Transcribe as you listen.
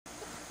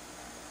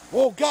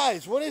Whoa,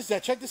 guys, what is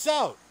that? Check this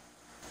out.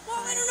 Well,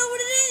 I don't know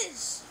what it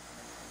is.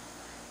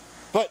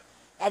 But,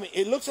 I mean,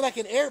 it looks like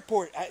an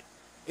airport.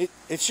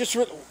 It's just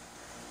really...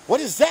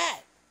 What is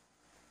that?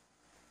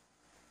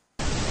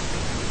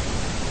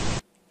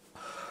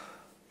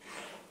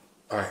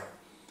 Alright.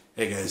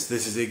 Hey guys,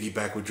 this is Iggy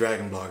back with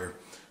Dragonblogger.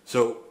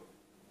 So,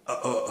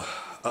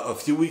 a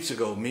few weeks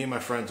ago, me and my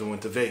friends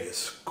went to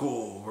Vegas.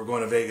 Cool, we're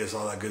going to Vegas,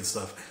 all that good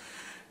stuff.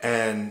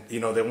 And, you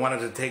know, they wanted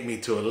to take me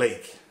to a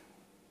lake.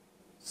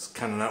 It's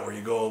kind of not where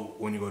you go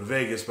when you go to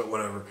Vegas, but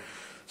whatever.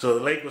 So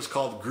the lake was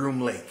called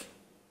Groom Lake.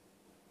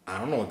 I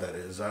don't know what that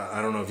is.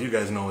 I don't know if you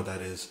guys know what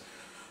that is.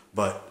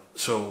 But,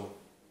 so,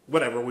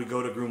 whatever, we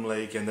go to Groom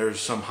Lake and there's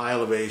some high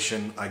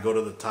elevation. I go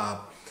to the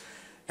top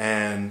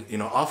and, you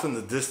know, off in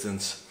the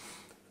distance,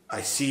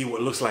 I see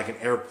what looks like an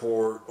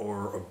airport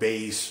or a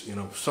base, you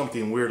know,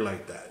 something weird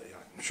like that.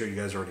 I'm sure you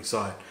guys already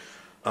saw it.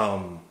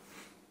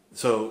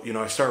 So, you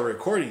know, I started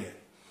recording it.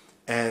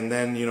 And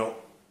then, you know,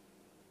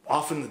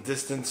 off in the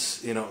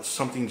distance, you know,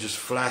 something just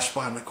flashed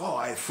by. I'm like, oh,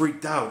 I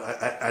freaked out.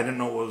 I didn't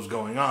know what was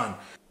going on.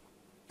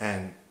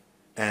 And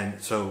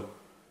so,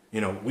 you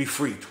know, we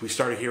freaked. We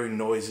started hearing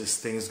noises,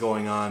 things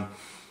going on.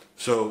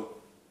 So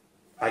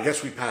I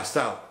guess we passed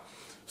out.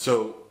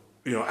 So,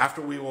 you know,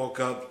 after we woke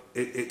up,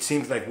 it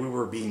seems like we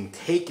were being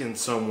taken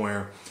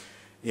somewhere,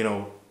 you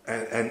know,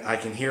 and I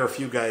can hear a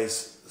few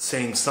guys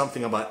saying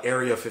something about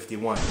Area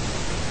 51.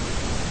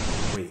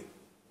 Wait,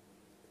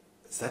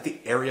 is that the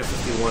Area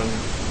 51?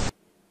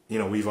 You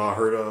know, we've all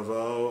heard of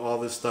all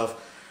this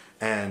stuff,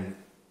 and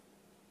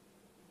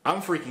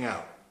I'm freaking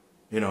out.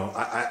 You know,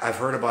 I've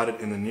heard about it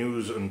in the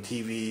news, on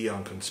TV,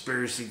 on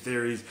conspiracy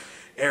theories,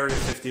 Area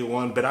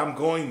 51, but I'm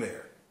going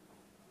there.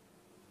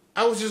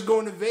 I was just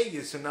going to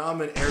Vegas, and now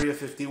I'm in Area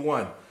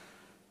 51.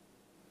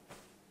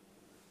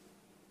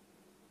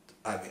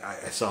 I mean,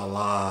 I saw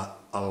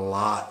a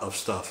lot of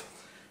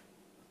stuff,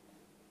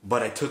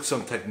 but I took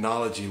some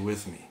technology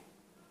with me.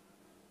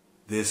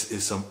 This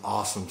is some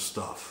awesome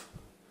stuff.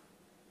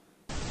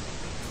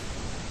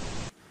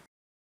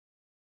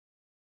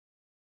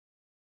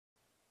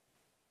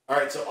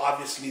 Alright, so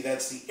obviously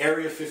that's the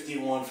Area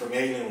 51 from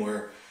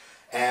Alienware.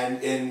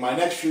 And in my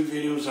next few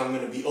videos, I'm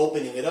going to be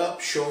opening it up,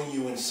 showing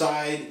you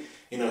inside,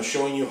 you know,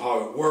 showing you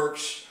how it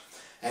works.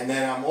 And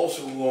then I'm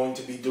also going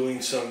to be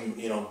doing some,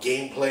 you know,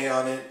 gameplay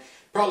on it.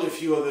 Probably a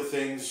few other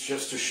things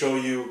just to show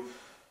you,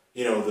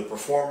 you know, the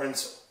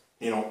performance,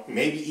 you know,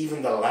 maybe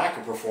even the lack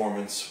of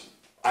performance.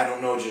 I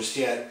don't know just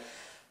yet.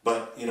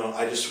 But, you know,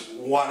 I just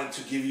wanted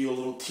to give you a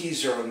little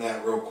teaser on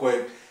that real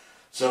quick.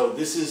 So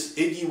this is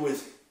Iggy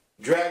with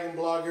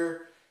Dragonblogger,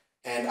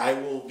 and I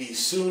will be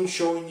soon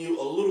showing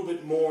you a little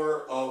bit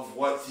more of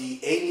what the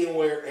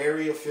Alienware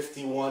Area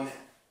 51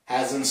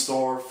 has in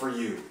store for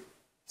you.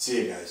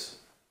 See you guys.